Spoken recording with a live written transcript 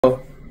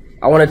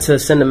I wanted to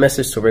send a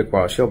message to Rick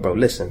Ross. Yo, bro,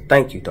 listen,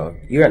 thank you, dog.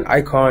 You're an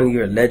icon.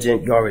 You're a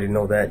legend. You already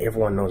know that.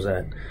 Everyone knows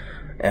that.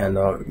 And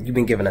you've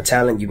been given a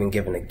talent. You've been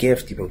given a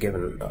gift. You've been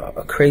given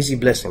a crazy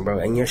blessing, bro.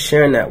 And you're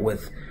sharing that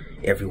with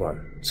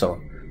everyone.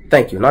 So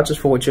thank you. Not just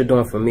for what you're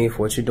doing for me, for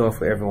what you're doing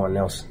for everyone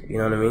else. You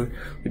know what I mean?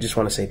 We just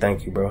want to say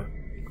thank you, bro.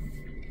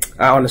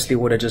 I honestly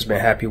would have just been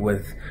happy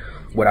with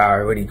what I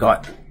already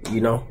got,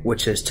 you know,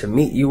 which is to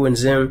meet you and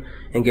Zim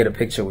and get a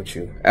picture with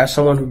you. As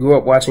someone who grew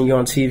up watching you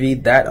on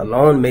TV, that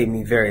alone made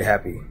me very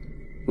happy.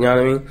 You know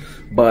what I mean?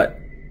 But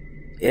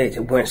it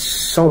went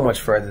so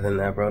much further than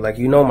that, bro. Like,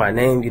 you know my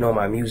name, you know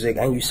my music,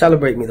 and you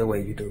celebrate me the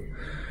way you do.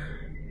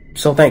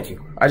 So thank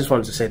you. I just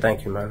wanted to say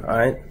thank you, man. All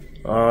right?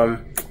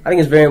 I think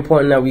it's very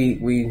important that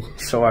we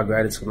show our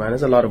gratitude, man.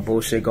 There's a lot of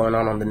bullshit going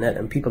on the net,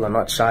 and people are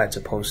not shy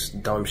to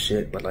post dumb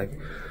shit, but like,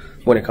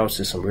 when it comes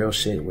to some real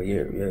shit where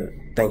you're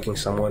thanking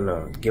someone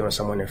or giving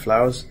someone their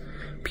flowers,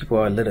 people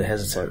are a little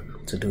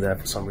hesitant to do that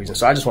for some reason.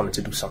 So I just wanted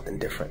to do something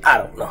different. I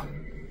don't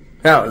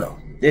know.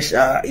 This,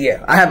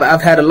 yeah,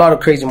 I've had a lot of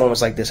crazy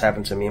moments like this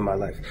happen to me in my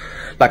life,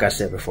 like I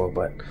said before,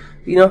 but,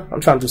 you know,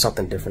 I'm trying to do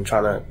something different,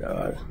 trying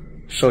to,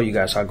 show you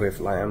guys how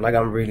grateful I am. Like,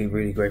 I'm really,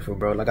 really grateful,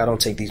 bro. Like, I don't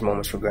take these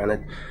moments for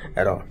granted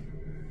at all.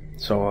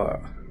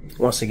 So,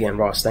 once again,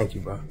 Ross, thank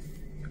you, bro.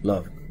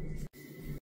 Love.